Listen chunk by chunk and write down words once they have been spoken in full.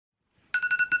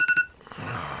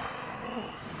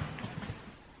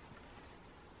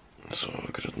så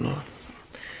akkurat nå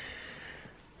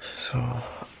så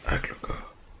klokka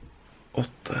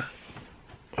 8,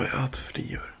 og jeg har hatt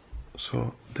friår.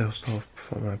 Så det å stå opp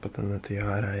for meg på denne tiden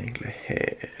her egentlig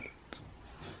helt...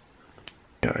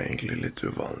 Ja, egentlig litt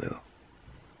uvanlig da,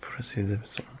 for å si det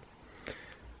sånn.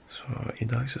 Så i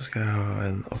dag så skal jeg ha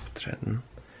en opptreden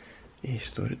i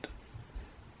Stord.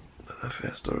 Det derfor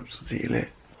jeg står opp så tidlig.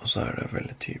 Og så det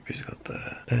veldig typisk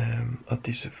at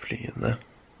disse flyene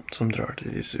som drar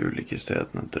til disse ulike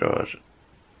stedene drar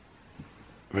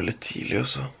veldig tidlig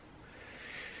også.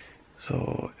 Så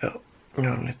ja, jeg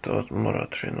har litt av et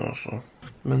morgentryne også.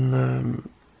 Men det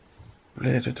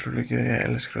blir utrolig gøy. Jeg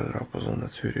elsker å dra på sånne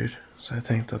turer. Så jeg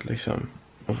tenkte at liksom,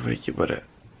 hvorfor ikke bare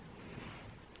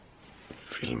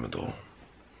filme da?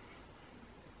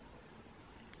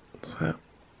 Så ja,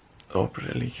 jeg håper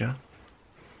det liker jeg.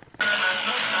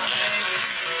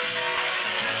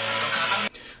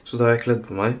 Så da har jeg kledd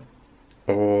på meg,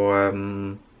 og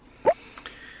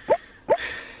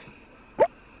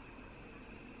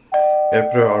jeg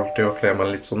prøver alltid å kle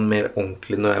meg litt sånn mer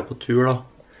ordentlig når jeg på tur da.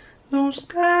 No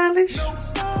stylish.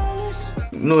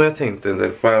 Noe jeg tenkte en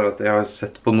del på at jeg har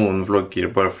sett på noen vlogger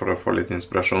bare for å få litt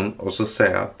inspirasjon, og så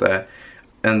ser jeg at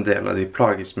en del av de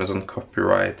plages med sånn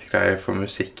copyright-greier for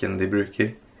musikken de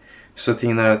bruker. Så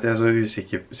tingen at jeg så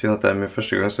usikker, siden at det min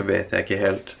første gang, så vet jeg ikke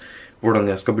helt hvordan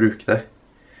jeg skal bruke det.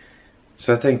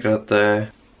 Så jeg tenker at,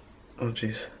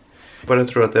 bare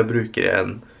tror at jeg bruker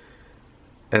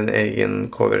en egen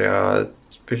cover jeg har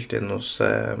spilt inn hos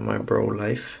My Bro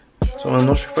Life, som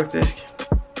norsk faktisk.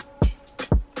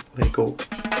 Let go.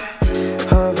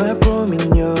 Har vært på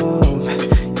min jobb,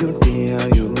 gjort det jeg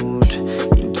har gjort,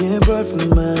 ikke bare for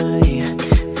meg,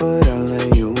 for alle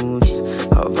gjort.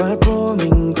 Har vært på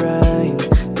min grind,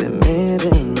 det mer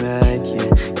enn right,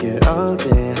 gjør alt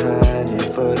det her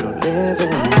for å leve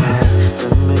meg.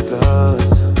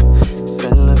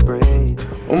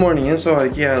 Om morgenen så har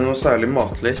ikke jeg noe særlig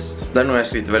matlyst. Det noe jeg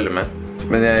sliter veldig med.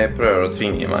 Men jeg prøver å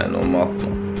tvinge meg noe mat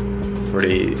nå.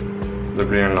 Fordi det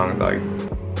blir en lang dag.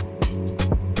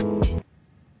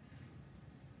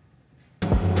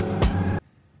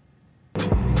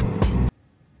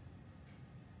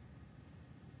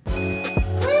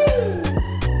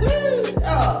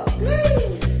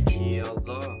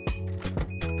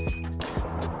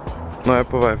 Nå er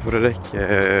jeg på vei for å rekke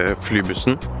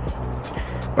flybussen.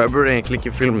 Og jeg burde egentlig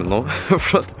ikke filme nå,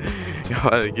 for jeg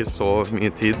har ikke så mye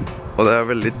tid. Og det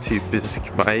veldig typisk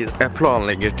meg. Jeg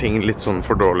planlegger ting litt sånn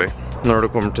for dårlig når det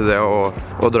kommer til det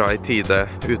å dra i tide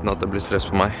uten at det blir stress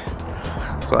for meg.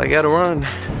 Så I gotta run.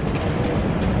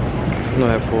 Nå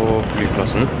er jeg på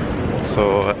flyplassen, så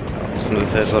som du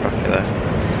ser så rakk jeg det.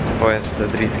 Og jeg synes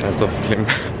det dritgreit å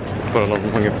filme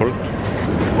foran mange folk.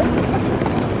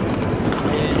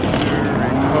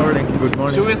 Good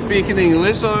morning. Should we speak in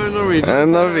English or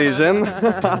Norwegian? Norwegian.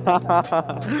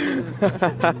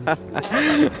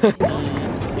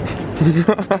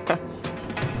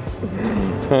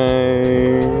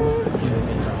 Hei.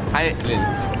 Hei, Lill.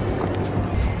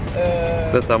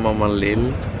 Dette mamma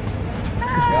Lill.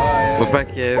 Hvorfor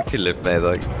ikke Philip med I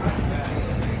dag?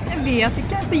 Jeg vet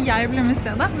ikke, så jeg ble med I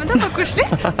stedet. Men det var koselig.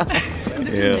 Du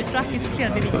finner fra ikke så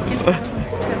kledelig virkel.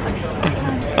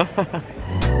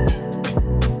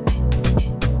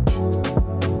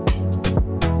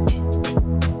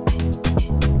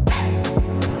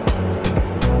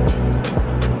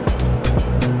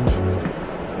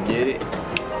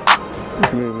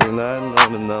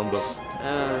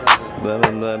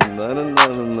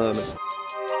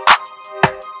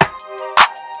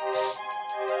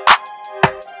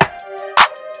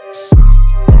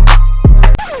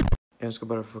 Jeg ønsker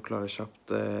bare å forklare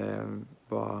kjapt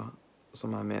hva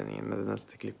som meningen med det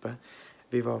neste klippet.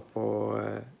 Vi var på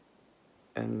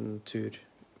en tur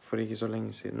for ikke så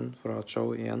lenge siden for å ha et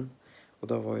show igjen.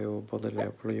 Og da var jo både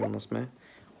Leopold og Jonas med.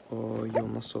 Og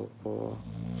Jonas så på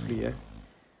flyet.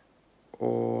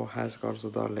 Og her skal altså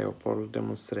da Leopold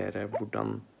demonstrere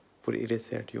hvor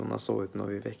irritert Jonas så ut når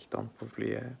vi vekket han på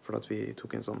flyet, for at vi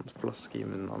tok en sånn flaske I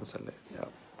munnen hans, eller, ja.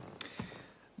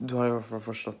 Du har I hvert fall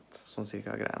forstått sånn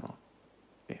cirka greia nå.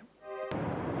 Ja.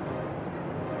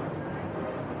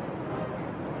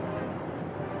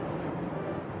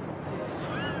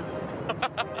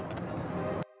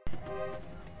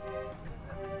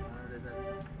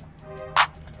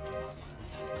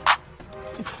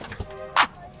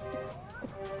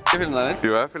 Skal jeg filme deg?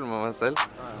 Jo, jeg filmer meg selv.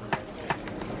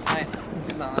 Nei,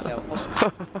 filmer Leopold.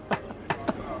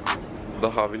 Da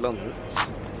har vi landet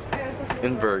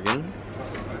in Bergen,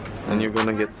 and you're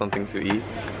gonna get something to eat.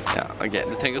 Ja, ok.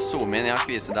 Du trenger å zoome inn. Jeg har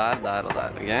kvise der, der og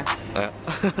der, ok? Ja.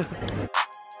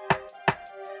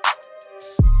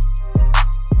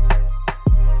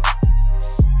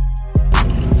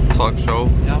 talkshow.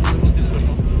 Ja, men du må stille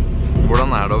spørsmål.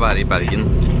 Hvordan er det å være i Bergen?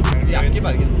 Vi er ikke i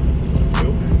Bergen. Jo.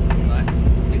 Nei.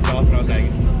 Vi tar fra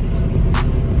Bergen.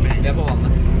 Vi er på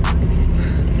vannet.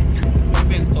 Har du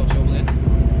begynt talkshowen din?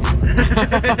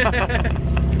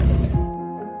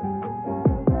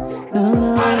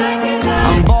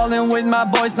 I'm balling with my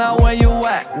boys now, where you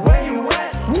at?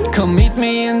 Come meet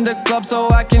me in the club so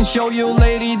I can show you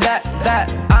lady that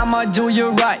I'ma do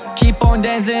you right, keep on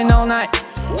dancing all night.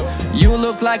 You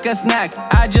look like a snack,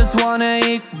 I just wanna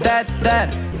eat that. Jeg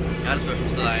har et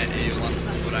spørsmål til deg, Jonas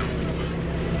Storheim.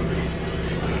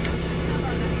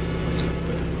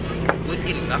 Hvor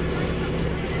ille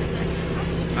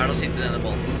er det å sitte i denne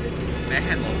båten med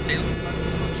henhold til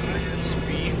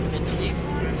spy på 10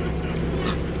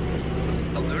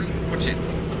 av 0 på chill?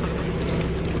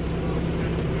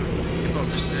 I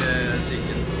forhold til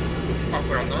syken.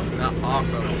 Akkurat nå? Ja,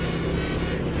 akkurat nå.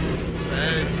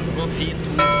 Hvis det var fint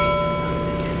 2.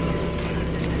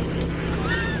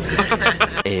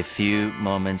 A few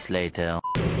moments later.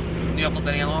 Ny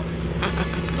oppdatering nå.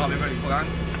 Nå har vi bølger på gang.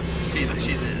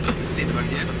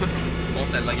 Sidebølger. Og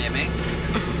Zelda Gaming.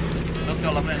 Fra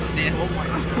skala fra 1 til 10.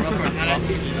 Hvordan føles det da?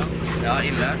 Ja,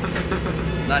 ille.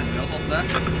 Nærmer vi oss 8.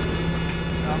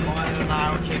 Ja, nå er det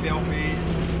ok, vi er oppe i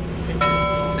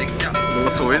 6, ja. Det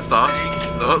var 2 i stad.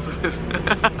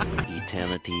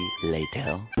 Eternity later.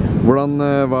 Hvordan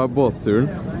var båtturen?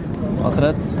 Var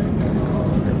trett.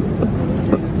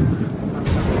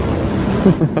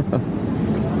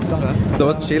 Det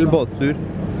var chill båttur.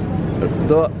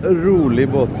 Det var rolig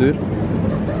båttur.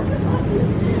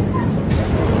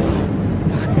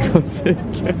 Kanskje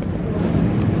ikke.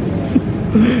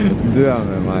 Du er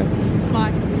med meg.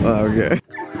 Nei. Ok.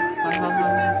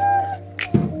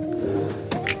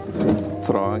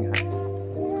 Trang heis.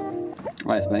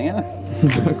 Veispenning, eller?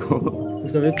 Hvor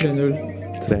skal vi? 3-0.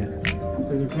 3.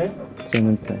 3-0-3?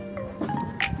 303.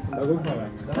 Da går vi på vei.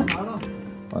 Den er her da.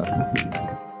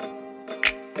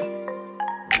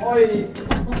 Oi!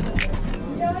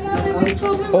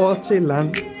 Å, chiller'n.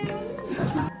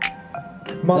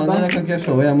 Daniel, jeg kan ikke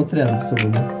showe, jeg må trene til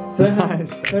solen. Se her.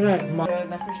 Hør her. Den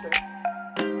er første.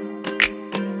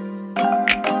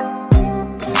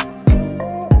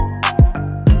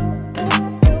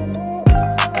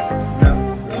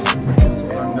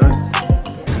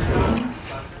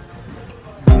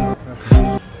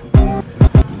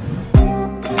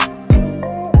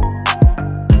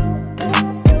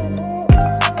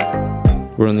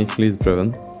 Hvordan gikk lydprøven?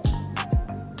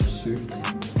 Sjukt.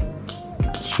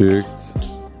 Sjukt.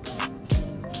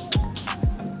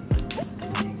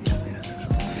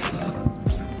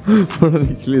 Hvordan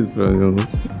gikk lydprøven,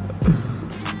 Jonas?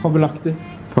 Fabelaktig.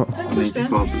 Ikke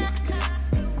fabelaktig.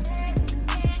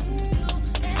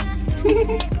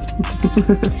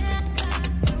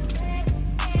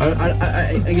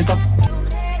 Gutta.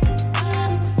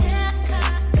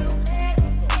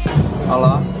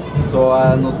 Halla, så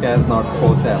nå skal jeg snart på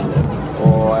scenen,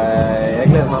 og jeg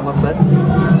gleder meg masse.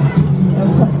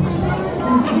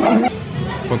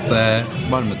 Fått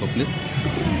varmet opp litt,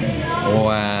 og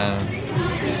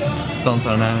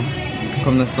danserne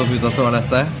kom nettopp ut av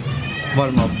toalettet,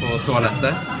 varmet opp på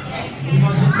toalettet.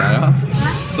 Der ja,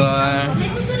 så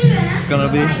it's gonna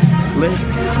be lit.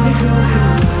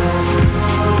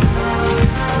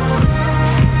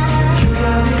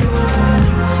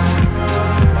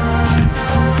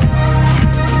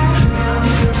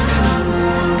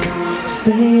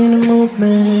 Stay in the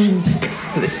moment,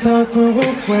 let's talk for a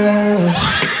while.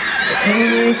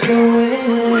 Wherever it's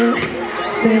going,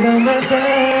 stay by my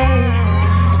side.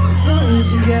 As long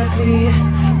as you got me,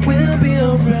 we'll be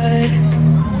alright.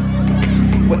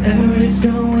 Wherever it's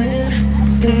going,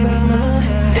 stay by my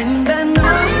side. And I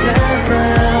know that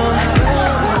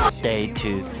now. Day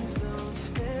 2.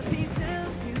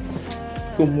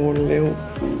 God morgen, Leo.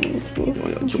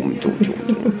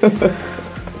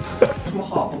 Du må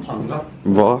ha på tanga.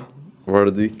 Hva var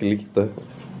det du ikke likte?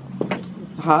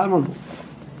 Her, mann.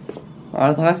 Hva er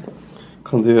dette her?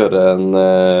 Kan du gjøre en...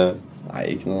 Nei,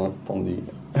 ikke noe tandi.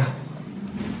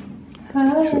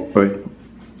 Oi.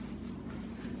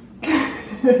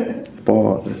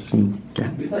 Bare sminke.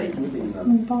 Vi tar ikke noe ting der.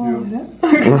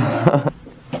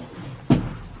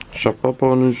 Kjappa på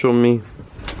en tjommi.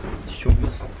 Tjommi.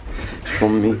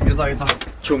 Gutta.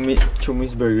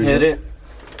 Tjommis burger. Heri.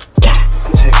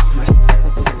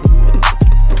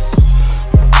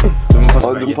 Du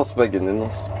må passe på eggen din,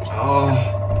 altså.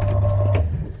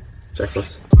 Check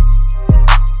oss.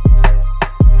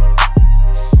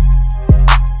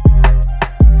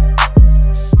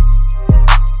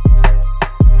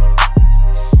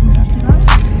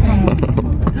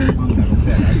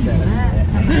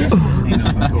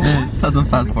 Det er sånn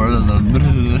fast forward.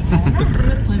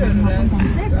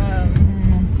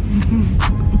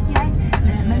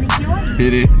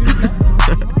 Pity.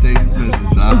 Text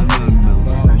message.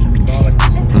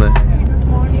 Nej.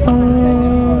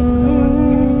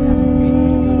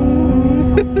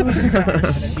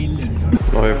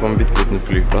 Nå er vi på en bitteliten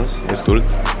flyplass i Stord.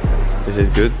 Is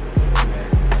it good?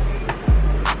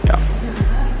 Ja.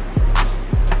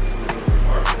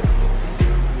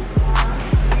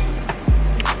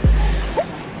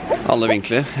 Alle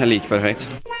vinkler er like perfekt.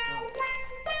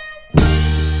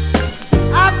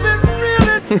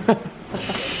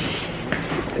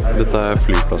 Dette er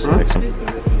flyplassen, liksom.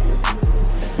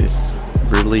 It's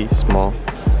really small.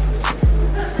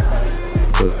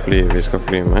 Det flyet vi skal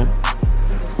fly med.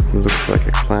 Looks like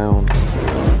a clown.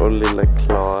 Og lille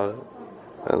Klar.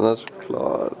 Den er så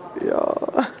klar. Ja.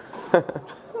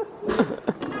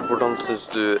 Hvordan synes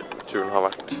du turen har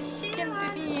vært?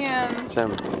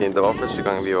 Kjempefint. Det var første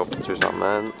gang vi var på tur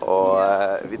sammen, og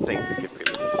vi trengte ikke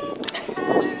film.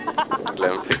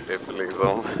 Glem Filip,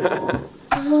 liksom.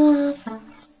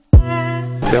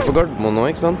 Vi er på Gardermoen nå,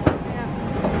 ikke sant?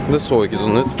 Det så ikke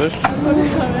sånn ut først.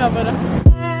 Ja, bare.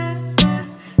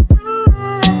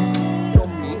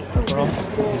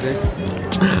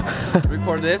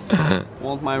 Record this.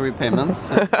 Want my repayment?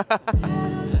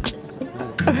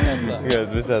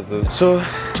 Så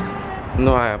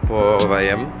nå er jeg på vei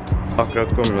hjem.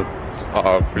 Akkurat kommet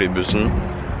av flybussen.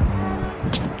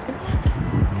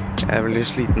 Jeg er veldig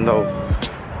sliten da.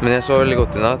 Men jeg sov veldig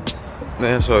godt i natt.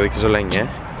 Men jeg sov ikke så lenge.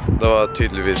 Det var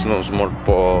tydeligvis noen som holdt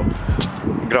på å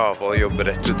grave og jobbe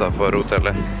rett utenfor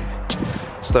hotellet.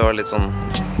 Så det var litt sånn...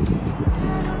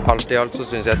 Alt i alt så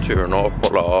synes jeg turen og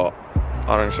oppholdet og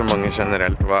arrangementet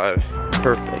generelt var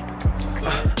perfekt.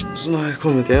 Så nå har jeg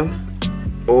kommet hjem,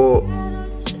 og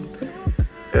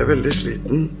jeg er veldig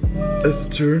sliten etter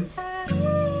turen.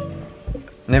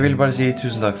 Jeg vil bare si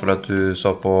tusen takk for at du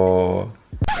så på...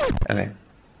 Eller...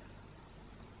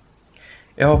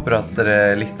 Jeg håper at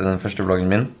dere likte den første vloggen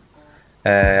min.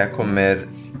 Jeg kommer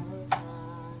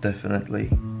definitely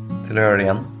til å gjøre det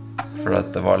igjen, for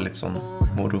at det var litt sånn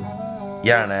moro.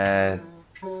 Gjerne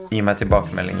gi meg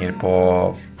tilbakemeldinger på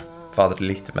hva dere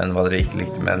likte, men hva dere ikke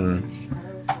likte, men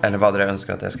eller hva dere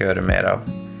ønsker at jeg skal gjøre mer av.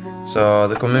 Så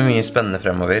det kommer mye spennende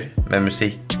fremover, med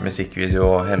musikk, musikkvideo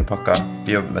og hele pakka.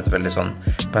 Vi jobber med et veldig sånn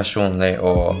personlig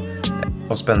og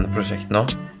spennende prosjekt nå,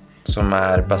 som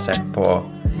er basert på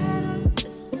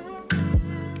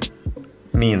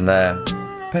mine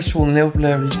personlige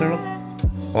opplevelser da.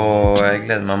 Og jeg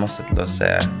gleder meg masse til å se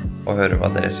og høre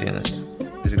hva dere synes.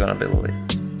 It's gonna be lovely.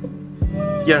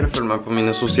 Gjerne følg meg på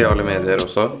mine sosiale medier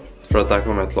også, for at der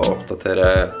kommer jeg til å oppdatere,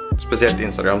 spesielt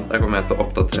Instagram, der kommer jeg til å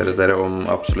oppdatere dere om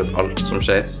absolutt alt som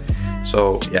skjer.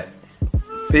 Så, yeah.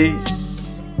 Peace!